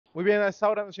Muy bien, a esta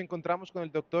hora nos encontramos con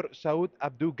el doctor Saud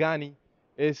Abdhu Ghani.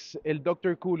 Es el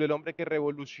Doctor Cool, el hombre que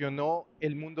revolucionó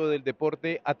el mundo del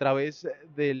deporte a través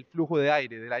del flujo de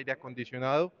aire, del aire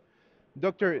acondicionado.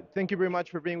 Doctor, thank you very much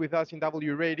for being with us in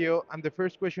W Radio. And the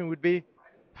first question would be,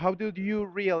 how did you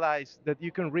realize that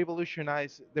you can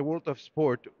revolutionize the world of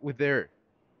sport with air?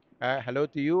 Hello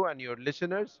to you and your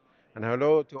listeners, and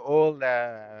hello to all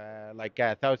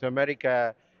South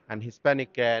America and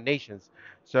Hispanic nations.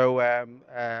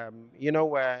 In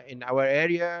our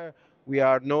area, we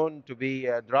are known to be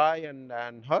dry and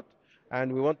hot,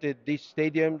 and we wanted these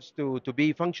stadiums to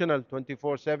be functional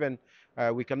 24/7.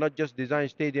 We cannot just design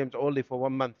stadiums only for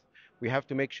 1 month. We have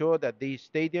to make sure that these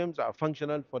stadiums are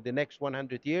functional for the next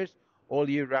 100 years, all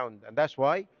year round, and that's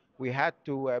why we had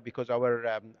to, because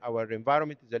our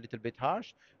environment is a little bit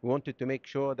harsh, we wanted to make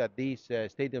sure that these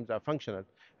stadiums are functional.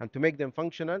 And to make them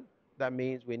functional, that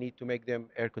means we need to make them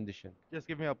air conditioned. Just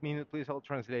give me a minute, please. I'll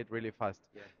translate really fast.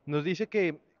 Yeah. Nos dice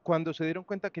que cuando se dieron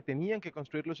cuenta que tenían que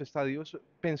construir los estadios,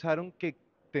 pensaron que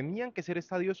tenían que ser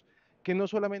estadios que no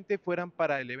solamente fueran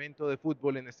para el evento de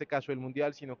fútbol, en este caso el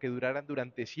Mundial, sino que duraran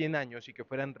durante 100 años y que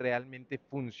fueran realmente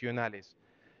funcionales.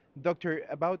 Doctor,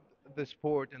 about the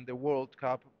sport and the World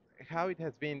Cup, how it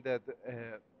has been that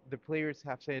the players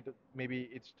have said maybe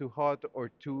it's too hot or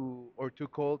too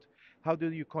cold. How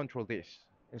do you control this?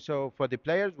 And so for the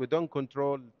players, we don't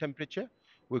control temperature.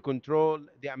 We control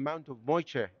the amount of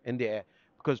moisture in the air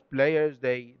because players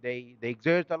they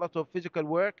exert a lot of physical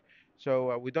work.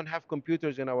 So we don't have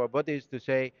computers in our bodies to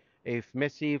say if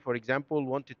Messi, for example,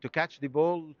 wanted to catch the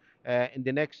ball in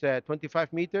the next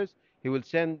 25 meters, he will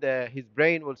send his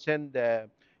brain will send a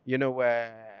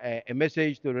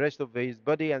message to the rest of his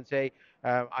body and say,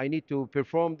 I need to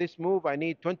perform this move. I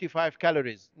need 25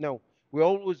 calories. No, we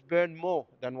always burn more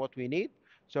than what we need,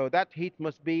 so that heat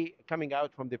must be coming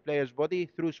out from the player's body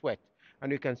through sweat.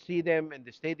 And you can see them in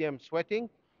the stadium sweating.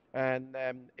 And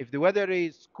if the weather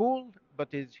is cool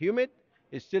but is humid,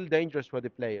 it's still dangerous for the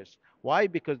players. Why?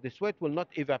 Because the sweat will not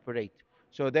evaporate.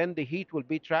 So then the heat will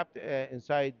be trapped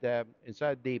inside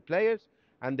the players,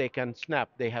 and they can snap.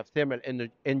 They have thermal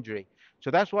injury. So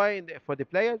that's why for the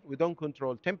players we don't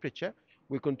control temperature.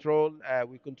 We control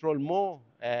more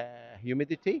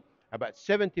humidity. About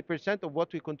 70% of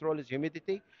what we control is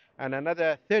humidity, and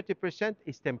another 30%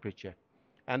 is temperature.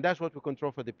 And that's what we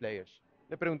control for the players.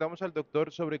 Le preguntamos al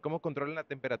doctor sobre cómo controlan la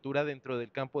temperatura dentro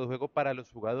del campo de juego para los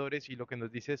jugadores y lo que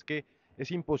nos dice es que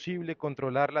es imposible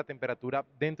controlar la temperatura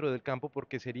dentro del campo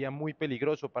porque sería muy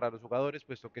peligroso para los jugadores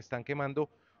puesto que están quemando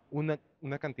una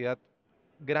cantidad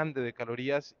grande de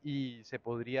calorías y se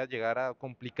podría llegar a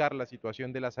complicar la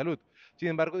situación de la salud. Sin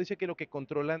embargo, dice que lo que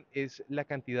controlan es la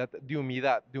cantidad de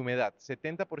humedad,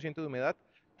 70% de humedad,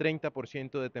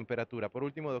 30% de temperatura. Por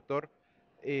último, doctor,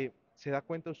 ¿se da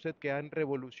cuenta usted que han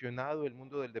revolucionado el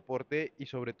mundo del deporte y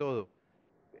sobre todo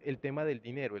el tema del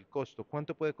dinero, el costo?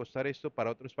 ¿Cuánto puede costar esto para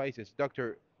otros países?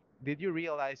 Doctor, did you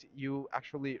realize you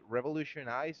actually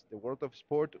revolutionized the world of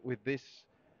sport with this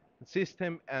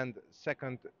system? And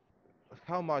second,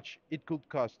 how much it could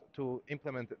cost to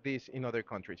implement this in other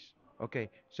countries? Okay,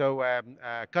 so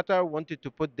Qatar wanted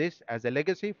to put this as a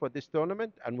legacy for this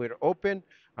tournament, and we're open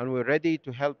and we're ready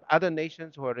to help other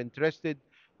nations who are interested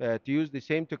to use the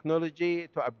same technology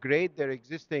to upgrade their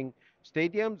existing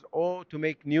stadiums or to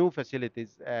make new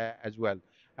facilities as well.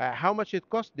 How much it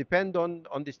costs depend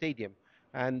on the stadium,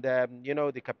 and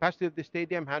the capacity of the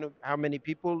stadium, how many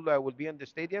people will be in the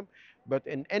stadium. But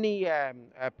in any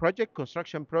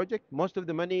construction project, most of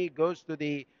the money goes to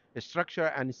the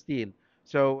structure and steel.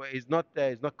 So it's not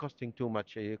costing too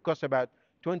much. It costs about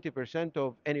 20%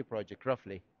 of any project,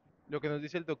 roughly. Lo que nos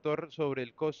dice el doctor sobre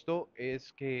el costo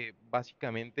es que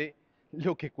básicamente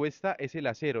lo que cuesta es el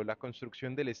acero, la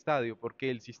construcción del estadio, porque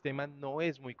el sistema no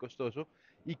es muy costoso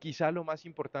y quizá lo más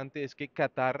importante es que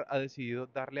Qatar ha decidido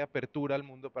darle apertura al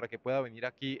mundo para que pueda venir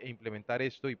aquí e implementar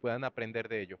esto y puedan aprender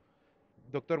de ello.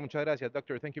 Doctor, muchas gracias.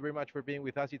 Doctor, thank you very much for being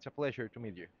with us. It's a pleasure to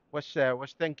meet you. What's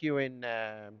thank you in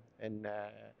uh,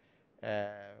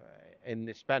 in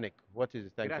Hispanic? What is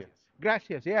it? Thank you. Gracias.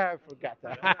 Gracias. Yeah, I forgot.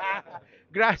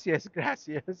 Gracias.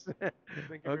 Gracias. Thank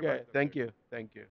you very Okay. much, Thank doctor. you. Thank you.